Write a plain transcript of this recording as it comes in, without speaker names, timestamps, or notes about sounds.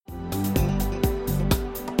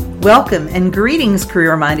Welcome and greetings,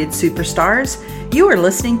 career-minded superstars. You are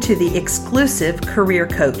listening to the exclusive Career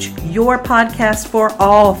Coach, your podcast for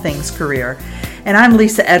all things career. And I'm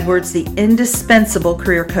Lisa Edwards, the indispensable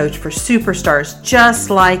career coach for superstars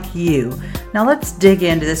just like you. Now let's dig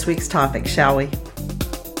into this week's topic, shall we?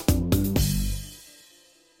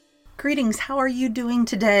 Greetings, how are you doing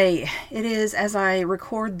today? It is, as I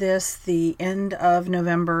record this, the end of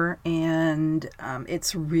November, and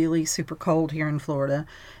it's really super cold here in Florida.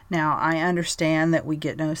 Now, I understand that we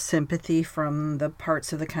get no sympathy from the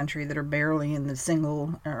parts of the country that are barely in the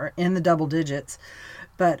single or in the double digits,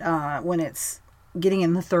 but when it's getting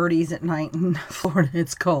in the 30s at night in Florida,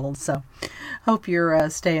 it's cold. So hope you're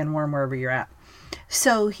staying warm wherever you're at.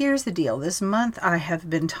 So here's the deal. This month I have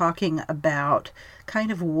been talking about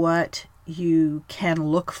kind of what you can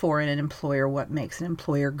look for in an employer, what makes an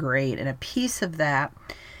employer great. And a piece of that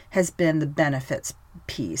has been the benefits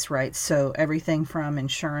piece, right? So everything from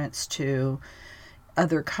insurance to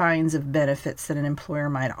other kinds of benefits that an employer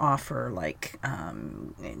might offer, like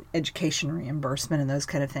education reimbursement and those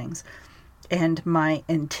kind of things. And my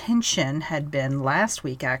intention had been last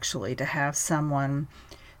week, actually, to have someone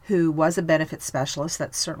who was a benefits specialist,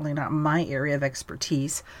 that's certainly not my area of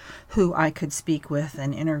expertise, who I could speak with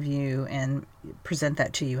and interview and present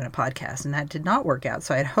that to you in a podcast. And that did not work out.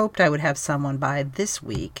 So I had hoped I would have someone by this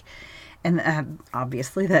week. And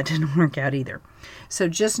obviously that didn't work out either. So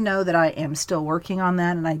just know that I am still working on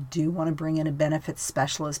that. And I do want to bring in a benefits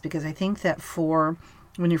specialist because I think that for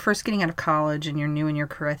when you're first getting out of college and you're new in your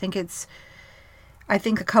career, I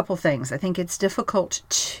think a couple things. I think it's difficult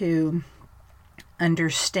to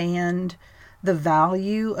understand the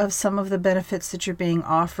value of some of the benefits that you're being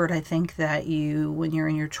offered. I think that when you're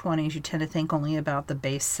in your 20s, you tend to think only about the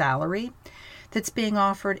base salary that's being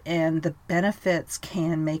offered, and the benefits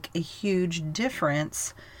can make a huge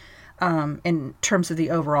difference in terms of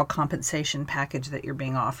the overall compensation package that you're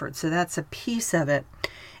being offered. So that's a piece of it.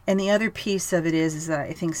 And the other piece of it is that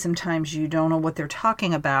I think sometimes you don't know what they're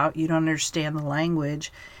talking about. You don't understand the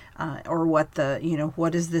language or what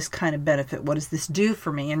is this kind of benefit? What does this do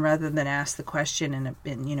for me? And rather than ask the question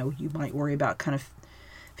and you might worry about kind of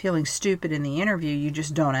feeling stupid in the interview, you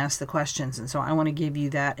just don't ask the questions. And so I want to give you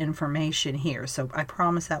that information here. So I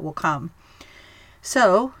promise that will come.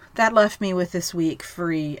 So that left me with this week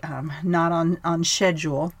free, not on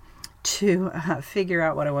schedule, to figure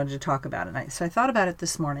out what I wanted to talk about tonight. So I thought about it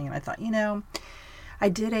this morning and I thought, I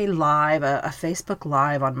did a Facebook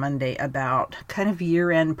Live on Monday about kind of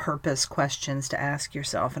year-end purpose questions to ask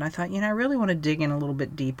yourself. And I thought, I really want to dig in a little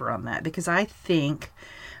bit deeper on that because I think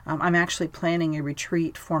I'm actually planning a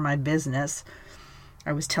retreat for my business.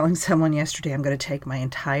 I was telling someone yesterday I'm going to take my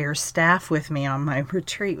entire staff with me on my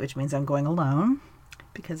retreat, which means I'm going alone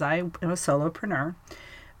because I am a solopreneur.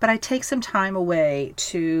 But I take some time away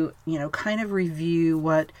to, kind of review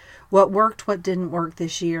what worked, what didn't work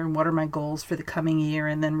this year, and what are my goals for the coming year,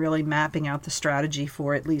 and then really mapping out the strategy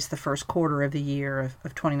for at least the first quarter of the year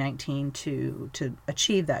of 2019 to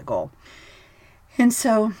achieve that goal. And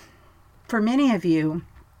so for many of you,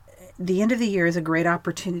 the end of the year is a great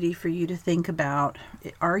opportunity for you to think about,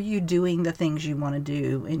 are you doing the things you want to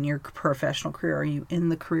do in your professional career? Are you in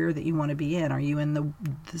the career that you want to be in? Are you in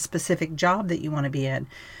the specific job that you want to be in?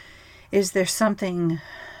 Is there something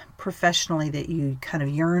professionally that you kind of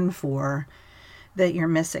yearn for that you're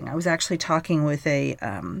missing? I was actually talking with a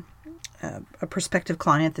prospective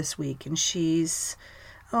client this week, and she's,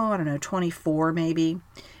 24 maybe.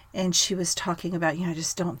 And she was talking about, I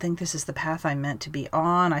just don't think this is the path I'm meant to be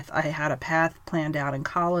on. I had a path planned out in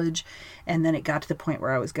college, and then it got to the point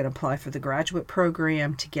where I was going to apply for the graduate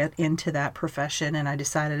program to get into that profession, and I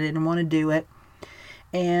decided I didn't want to do it.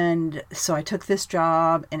 And so I took this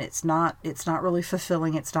job, and it's not really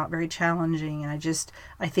fulfilling. It's not very challenging, and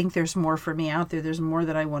I think there's more for me out there. There's more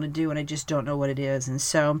that I want to do, and I just don't know what it is. And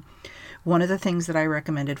so one of the things that I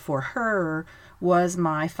recommended for her was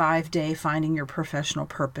my 5-day Finding Your Professional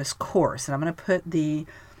Purpose course. And I'm going to put the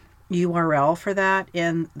URL for that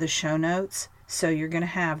in the show notes. So you're going to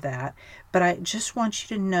have that. But I just want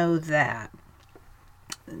you to know that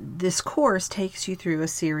this course takes you through a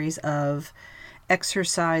series of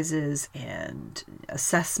exercises and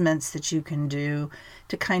assessments that you can do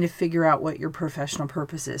to kind of figure out what your professional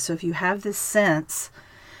purpose is. So if you have this sense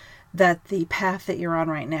that the path that you're on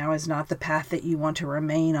right now is not the path that you want to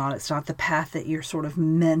remain on, it's not the path that you're sort of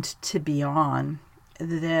meant to be on,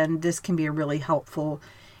 then this can be a really helpful,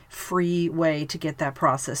 free way to get that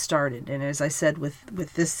process started. And as I said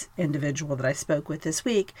with this individual that I spoke with this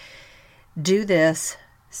week, do this,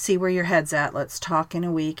 see where your head's at. Let's talk in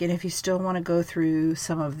a week. And if you still want to go through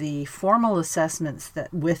some of the formal assessments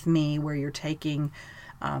that with me, where you're taking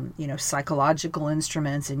psychological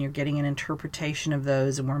instruments, and you're getting an interpretation of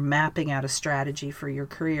those, and we're mapping out a strategy for your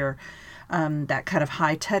career, that kind of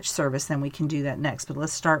high touch service, then we can do that next. But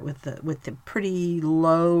let's start with the pretty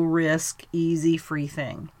low risk, easy, free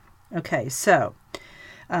thing. Okay, so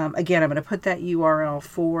again, I'm going to put that URL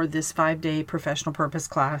for this 5-day professional purpose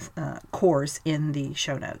class course in the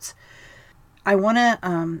show notes. I want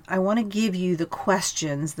to give you the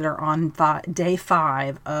questions that are on day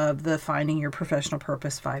 5 of the Finding Your Professional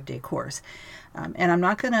Purpose 5-day course. And I'm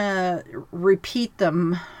not going to repeat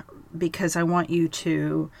them because I want you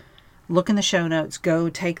to look in the show notes, go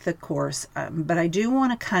take the course. But I do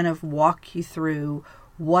want to kind of walk you through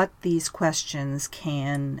what these questions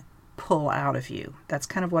can pull out of you. That's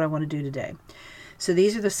kind of what I want to do today. So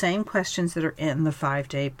these are the same questions that are in the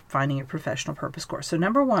 5-day Finding Your Professional Purpose course. So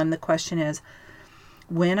number 1, the question is,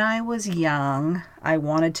 when I was young, I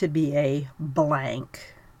wanted to be a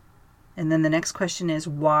blank. And then the next question is,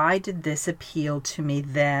 why did this appeal to me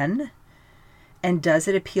then? And does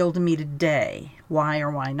it appeal to me today? Why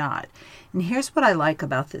or why not? And here's what I like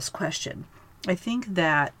about this question. I think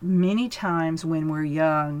that many times when we're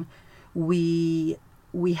young, we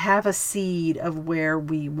have a seed of where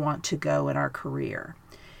we want to go in our career.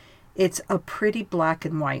 It's a pretty black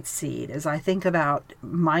and white seed. As I think about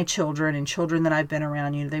my children and children that I've been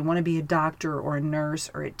around, they want to be a doctor or a nurse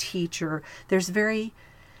or a teacher. There's very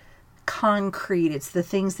concrete. It's the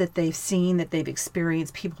things that they've seen, that they've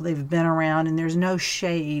experienced, people they've been around, and there's no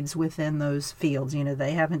shades within those fields.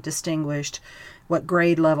 They haven't distinguished what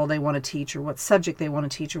grade level they want to teach, or what subject they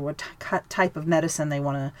want to teach, or what type of medicine they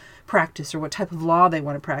want to practice, or what type of law they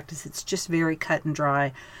want to practice. It's just very cut and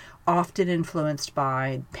dry, often influenced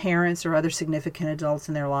by parents or other significant adults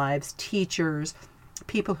in their lives, teachers,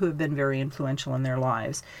 people who have been very influential in their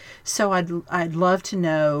lives. So I'd love to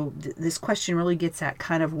know, this question really gets at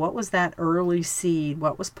kind of what was that early seed,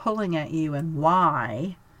 what was pulling at you, and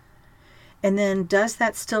why? And then does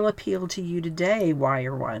that still appeal to you today? Why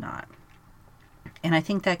or why not? And I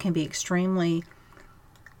think that can be extremely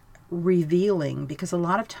revealing, because a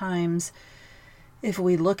lot of times if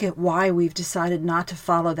we look at why we've decided not to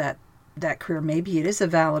follow that career, maybe it is a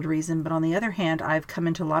valid reason. But on the other hand, I've come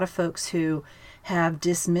into a lot of folks who have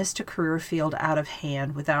dismissed a career field out of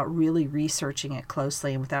hand without really researching it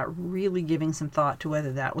closely and without really giving some thought to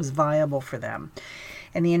whether that was viable for them.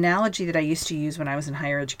 And the analogy that I used to use when I was in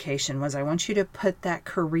higher education was, I want you to put that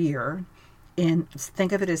career in,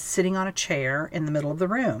 think of it as sitting on a chair in the middle of the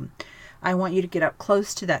room. I want you to get up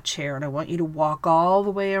close to that chair, and I want you to walk all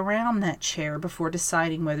the way around that chair before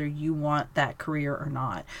deciding whether you want that career or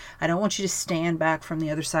not. I don't want you to stand back from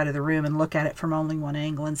the other side of the room and look at it from only one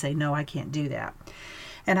angle and say, no, I can't do that.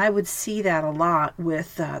 And I would see that a lot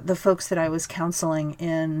with the folks that I was counseling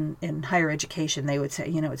in higher education. They would say,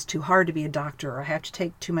 it's too hard to be a doctor, or I have to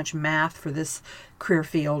take too much math for this career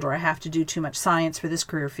field, or I have to do too much science for this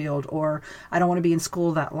career field, or I don't want to be in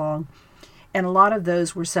school that long. And a lot of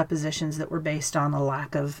those were suppositions that were based on a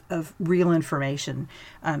lack of real information.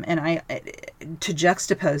 And to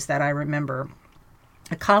juxtapose that, I remember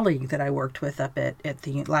a colleague that I worked with up at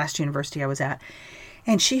the last university I was at,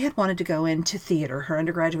 and she had wanted to go into theater. Her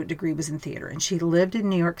undergraduate degree was in theater, and she lived in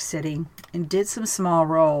New York City and did some small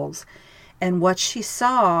roles. And what she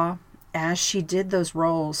saw as she did those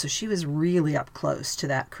roles, so she was really up close to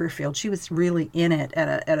that career field. She was really in it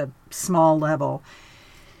at a small level.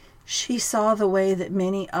 She saw the way that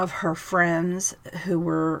many of her friends who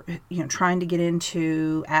were, trying to get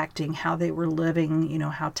into acting, how they were living,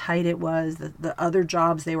 how tight it was, the other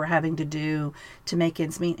jobs they were having to do to make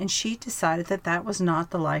ends meet. And she decided that that was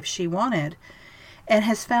not the life she wanted, and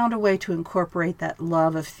has found a way to incorporate that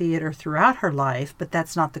love of theater throughout her life, but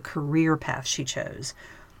that's not the career path she chose.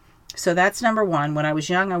 So that's number 1. When I was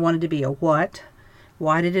young, I wanted to be a what?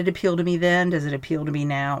 Why did it appeal to me then? Does it appeal to me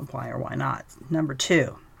now? Why or why not? Number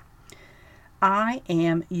 2. I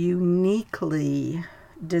am uniquely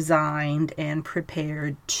designed and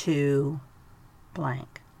prepared to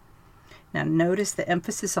blank. Now notice the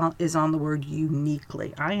emphasis is on the word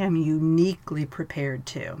uniquely. I am uniquely prepared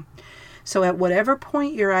to. So at whatever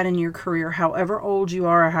point you're at in your career, however old you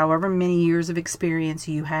are, however many years of experience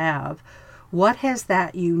you have, what has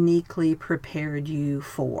that uniquely prepared you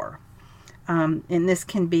for? And this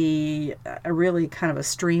can be a really kind of a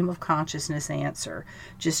stream of consciousness answer,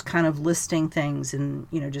 just kind of listing things and,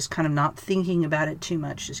 just kind of not thinking about it too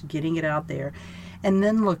much, just getting it out there, and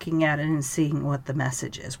then looking at it and seeing what the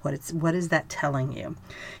message is, what is that telling you?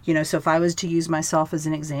 So if I was to use myself as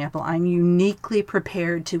an example, I'm uniquely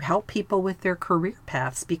prepared to help people with their career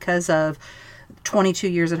paths because of 22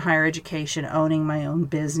 years in higher education, owning my own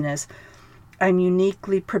business. I'm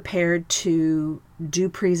uniquely prepared to do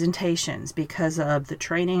presentations because of the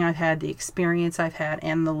training I've had, the experience I've had,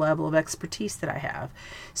 and the level of expertise that I have.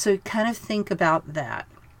 So kind of think about that.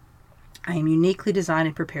 I am uniquely designed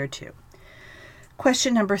and prepared to.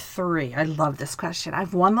 Question number 3. I love this question.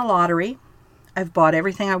 I've won the lottery. I've bought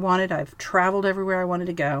everything I wanted. I've traveled everywhere I wanted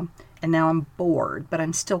to go. And now I'm bored, but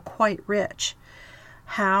I'm still quite rich.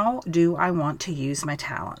 How do I want to use my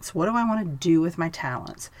talents? What do I want to do with my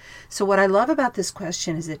talents? So what I love about this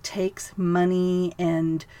question is it takes money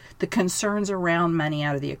and the concerns around money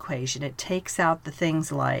out of the equation. It takes out the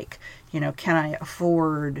things like, can I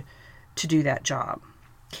afford to do that job?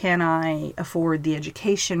 Can I afford the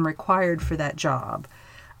education required for that job?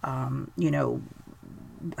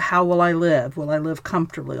 How will I live? Will I live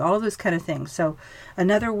comfortably? All of those kind of things. So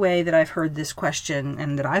another way that I've heard this question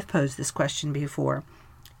and that I've posed this question before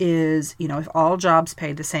is, if all jobs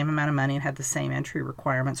paid the same amount of money and had the same entry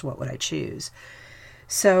requirements, what would I choose?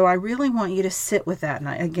 So I really want you to sit with that. And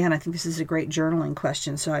I think this is a great journaling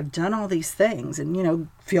question. So I've done all these things and,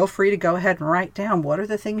 feel free to go ahead and write down what are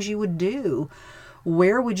the things you would do.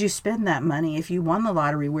 Where would you spend that money if you won the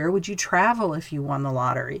lottery? Where would you travel if you won the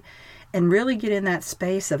lottery? And really get in that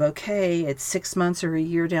space of, okay, it's 6 months or a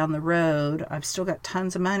year down the road. I've still got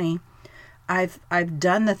tons of money. I've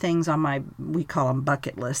done the things on my, we call them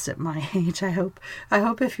bucket lists at my age. I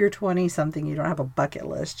hope if you're 20 something, you don't have a bucket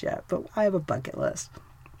list yet, but I have a bucket list.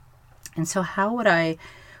 And so what would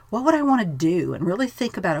I want to do? And really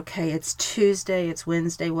think about, okay, it's Tuesday, it's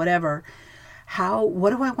Wednesday, whatever. What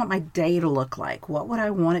do I want my day to look like? What would I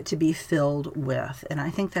want it to be filled with? And I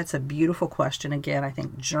think that's a beautiful question. Again, I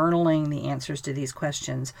think journaling the answers to these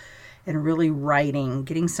questions and really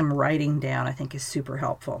getting some writing down, I think is super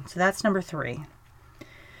helpful. So that's number 3.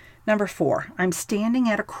 Number 4, I'm standing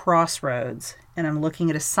at a crossroads and I'm looking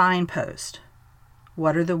at a signpost.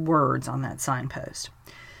 What are the words on that signpost?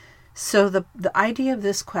 So the idea of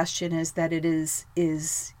this question is that it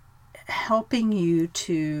is helping you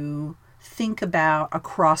to think about a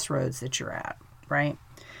crossroads that you're at, right?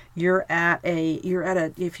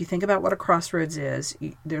 If you think about what a crossroads is,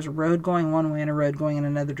 there's a road going one way and a road going in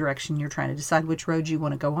another direction. You're trying to decide which road you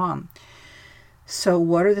want to go on. So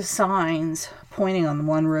what are the signs pointing on the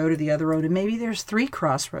one road or the other road? And maybe there's 3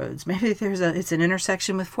 crossroads. Maybe it's an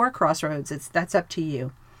intersection with 4 crossroads. That's up to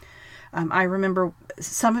you. I remember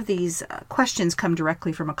some of these questions come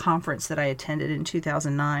directly from a conference that I attended in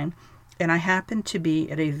 2009. And I happened to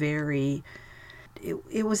be at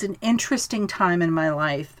it was an interesting time in my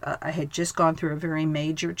life. I had just gone through a very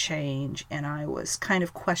major change and I was kind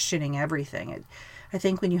of questioning everything. I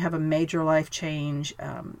think when you have a major life change,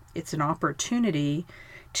 it's an opportunity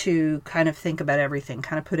to kind of think about everything,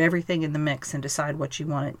 kind of put everything in the mix and decide what you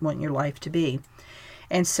want your life to be.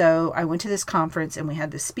 And so I went to this conference and we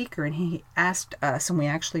had this speaker and he asked us, and we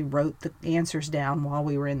actually wrote the answers down while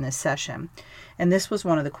we were in this session. And this was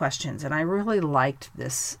one of the questions. And I really liked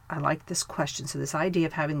this. I liked this question. So this idea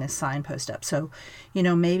of having this signpost up. So,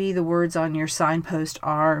 maybe the words on your signpost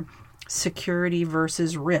are security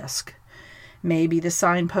versus risk. Maybe the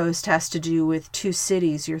signpost has to do with 2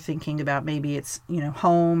 cities you're thinking about. Maybe it's,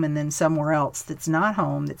 home and then somewhere else that's not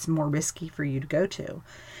home that's more risky for you to go to.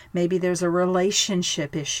 Maybe there's a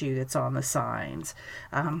relationship issue that's on the signs.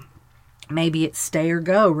 Maybe it's stay or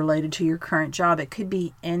go related to your current job. It could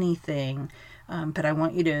be anything. But I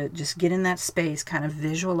want you to just get in that space, kind of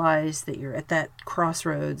visualize that you're at that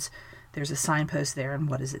crossroads. There's a signpost there, and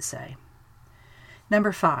what does it say?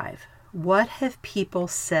 Number 5, what have people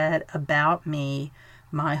said about me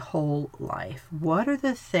my whole life? What are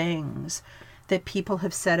the things that people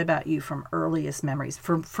have said about you from earliest memories?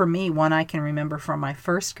 For me, one I can remember from my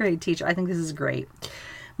first grade teacher. I think this is great.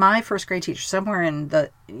 My first grade teacher, somewhere in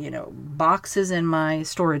the boxes in my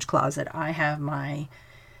storage closet, I have my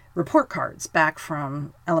report cards back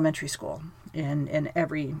from elementary school and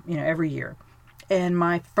every year. And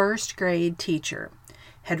my first grade teacher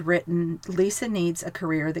had written, Lisa needs a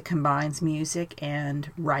career that combines music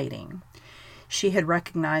and writing. She had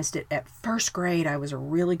recognized it at first grade. I was a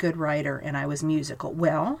really good writer and I was musical.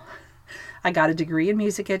 Well, I got a degree in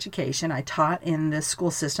music education. I taught in this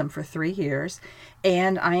school system for 3 years,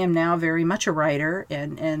 and I am now very much a writer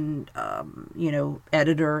and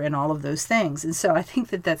editor and all of those things. And so I think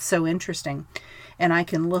that that's so interesting. And I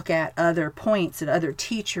can look at other points and other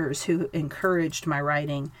teachers who encouraged my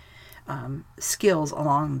writing skills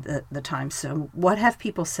along the time. So what have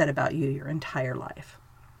people said about you your entire life?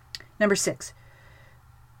 Number 6,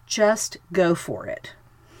 just go for it.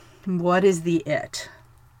 What is the it?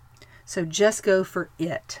 So just go for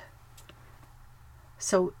it.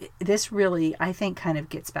 So this really, I think, kind of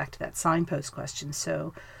gets back to that signpost question.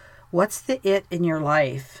 So what's the it in your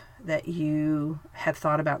life that you have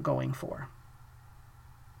thought about going for?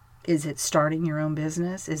 Is it starting your own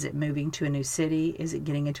business? Is it moving to a new city? Is it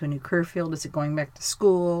getting into a new career field? Is it going back to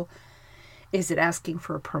school? Is it asking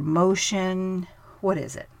for a promotion? What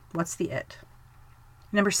is it? What's the it?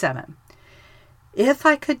 Number 7, if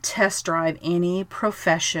I could test drive any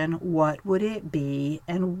profession, what would it be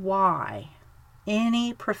and why?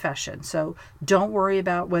 Any profession. So don't worry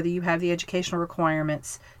about whether you have the educational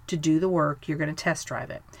requirements to do the work. You're going to test drive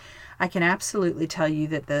it. I can absolutely tell you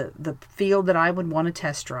that the field that I would want to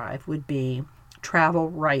test drive would be travel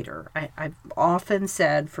writer. I've often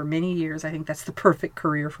said for many years, I think that's the perfect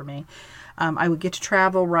career for me. I would get to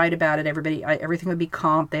travel, write about it. Everything would be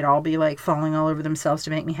comped. They'd all be like falling all over themselves to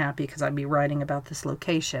make me happy because I'd be writing about this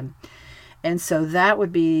location. And so that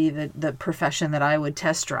would be the profession that I would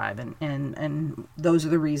test drive, and those are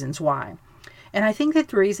the reasons why. And I think that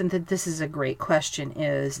the reason that this is a great question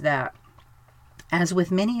is that, as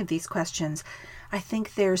with many of these questions, I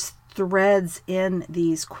think there's threads in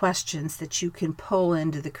these questions that you can pull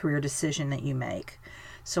into the career decision that you make.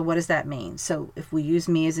 So what does that mean? So if we use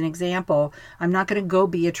me as an example, I'm not going to go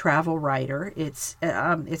be a travel writer. It's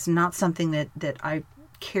not something that I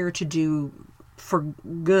care to do for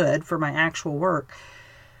good, for my actual work.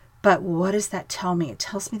 But what does that tell me? It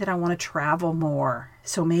tells me that I want to travel more.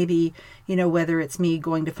 So maybe, whether it's me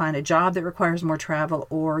going to find a job that requires more travel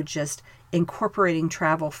or just incorporating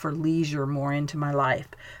travel for leisure more into my life.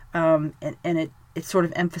 And it sort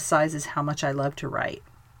of emphasizes how much I love to write.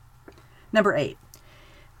 Number 8,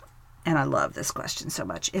 and I love this question so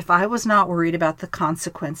much. If I was not worried about the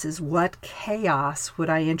consequences, what chaos would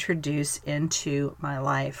I introduce into my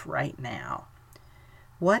life right now?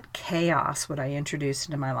 What chaos would I introduce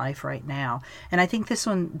into my life right now? And I think this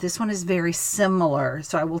one is very similar.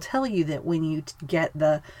 So I will tell you that when you get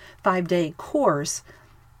the 5-day course,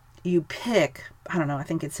 you pick, I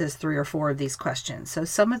think it says 3 or 4 of these questions. So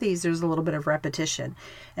some of these, there's a little bit of repetition.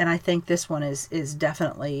 And I think this one is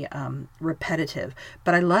definitely repetitive.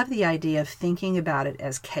 But I love the idea of thinking about it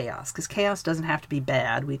as chaos, because chaos doesn't have to be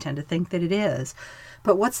bad. We tend to think that it is.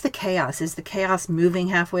 But what's the chaos? Is the chaos moving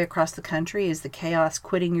halfway across the country? Is the chaos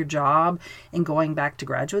quitting your job and going back to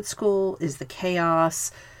graduate school? Is the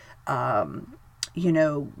chaos,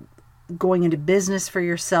 going into business for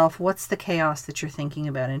yourself? What's the chaos that you're thinking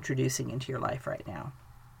about introducing into your life right now?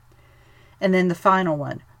 And then the final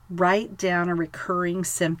one, write down a recurring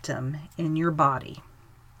symptom in your body.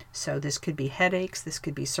 So this could be headaches, this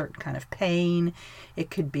could be certain kind of pain, it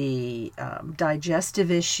could be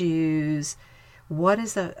digestive issues. What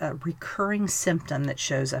is a recurring symptom that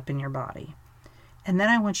shows up in your body? And then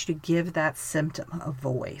I want you to give that symptom a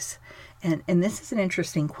voice. And this is an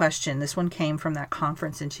interesting question. This one came from that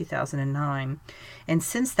conference in 2009. And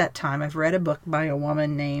since that time, I've read a book by a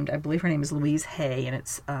woman named, I believe her name is Louise Hay, and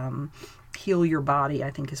it's Heal Your Body,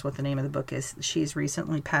 I think is what the name of the book is. She's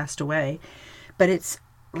recently passed away. But it's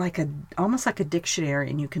almost like a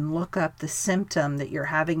dictionary, and you can look up the symptom that you're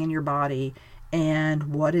having in your body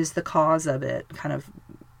and what is the cause of it, kind of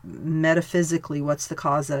metaphysically, what's the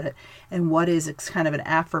cause of it, and what is kind of an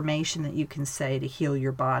affirmation that you can say to heal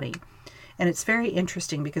your body. And it's very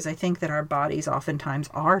interesting because I think that our bodies oftentimes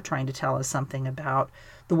are trying to tell us something about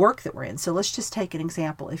the work that we're in. So let's just take an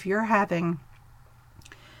example. If you're having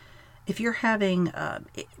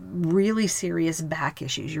really serious back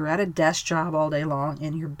issues, you're at a desk job all day long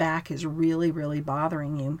and your back is really, really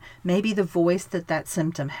bothering you, maybe the voice that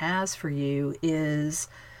symptom has for you is,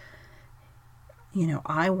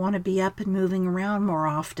 I want to be up and moving around more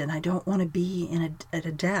often. I don't want to be at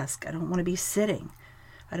a desk. I don't want to be sitting.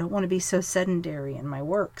 I don't want to be so sedentary in my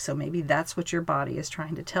work. So maybe that's what your body is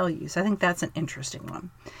trying to tell you. So I think that's an interesting one.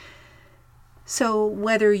 So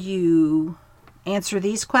whether you answer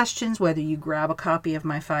these questions, whether you grab a copy of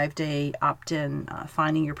my 5-day opt-in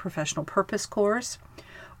Finding Your Professional Purpose course,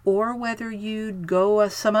 or whether you go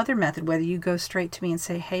some other method, whether you go straight to me and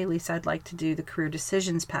say, hey, Lisa, I'd like to do the Career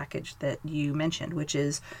Decisions package that you mentioned, which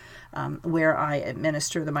is where I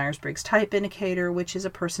administer the Myers-Briggs Type Indicator, which is a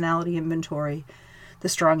personality inventory, the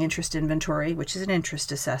Strong Interest Inventory, which is an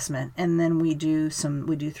interest assessment, and then we do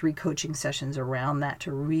 3 coaching sessions around that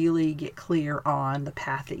to really get clear on the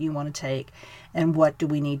path that you want to take and what do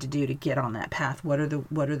we need to do to get on that path. What are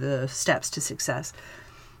the steps to success?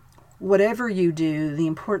 Whatever you do, the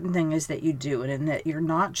important thing is that you do it and that you're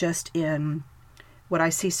not just in what I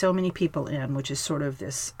see so many people in, which is sort of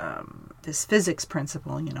this physics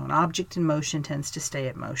principle. An object in motion tends to stay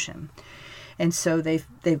at motion. And so they've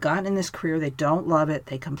gotten in this career, they don't love it,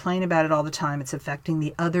 they complain about it all the time. It's affecting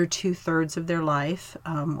the other 2/3 of their life,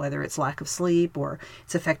 whether it's lack of sleep or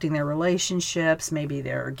it's affecting their relationships, maybe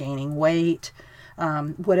they're gaining weight,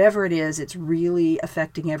 whatever it is, it's really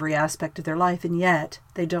affecting every aspect of their life, and yet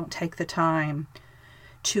they don't take the time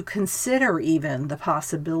to consider even the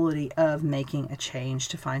possibility of making a change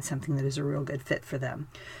to find something that is a real good fit for them.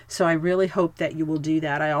 So I really hope that you will do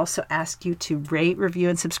that. I also ask you to rate, review,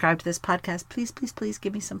 and subscribe to this podcast. Please, please, please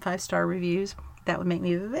give me some 5-star reviews. That would make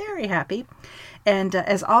me very happy. And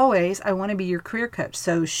as always, I want to be your career coach.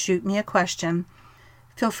 So shoot me a question.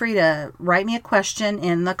 Feel free to write me a question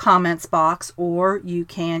in the comments box, or you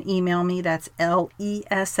can email me. That's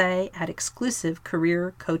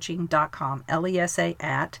LESA@exclusivecareercoaching.com.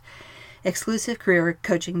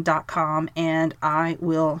 LESA@exclusivecareercoaching.com. And I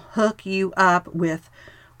will hook you up with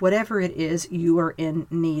whatever it is you are in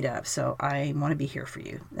need of. So I want to be here for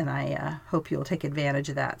you, and I hope you'll take advantage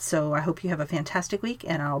of that. So I hope you have a fantastic week,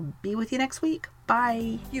 and I'll be with you next week.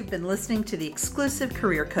 Bye. You've been listening to The Exclusive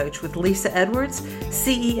Career Coach with Lisa Edwards,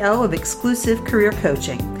 CEO of Exclusive Career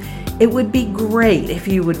Coaching. It would be great if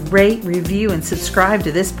you would rate, review, and subscribe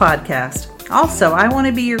to this podcast. Also, I want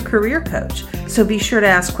to be your career coach, so be sure to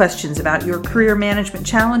ask questions about your career management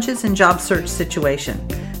challenges and job search situation.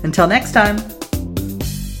 Until next time.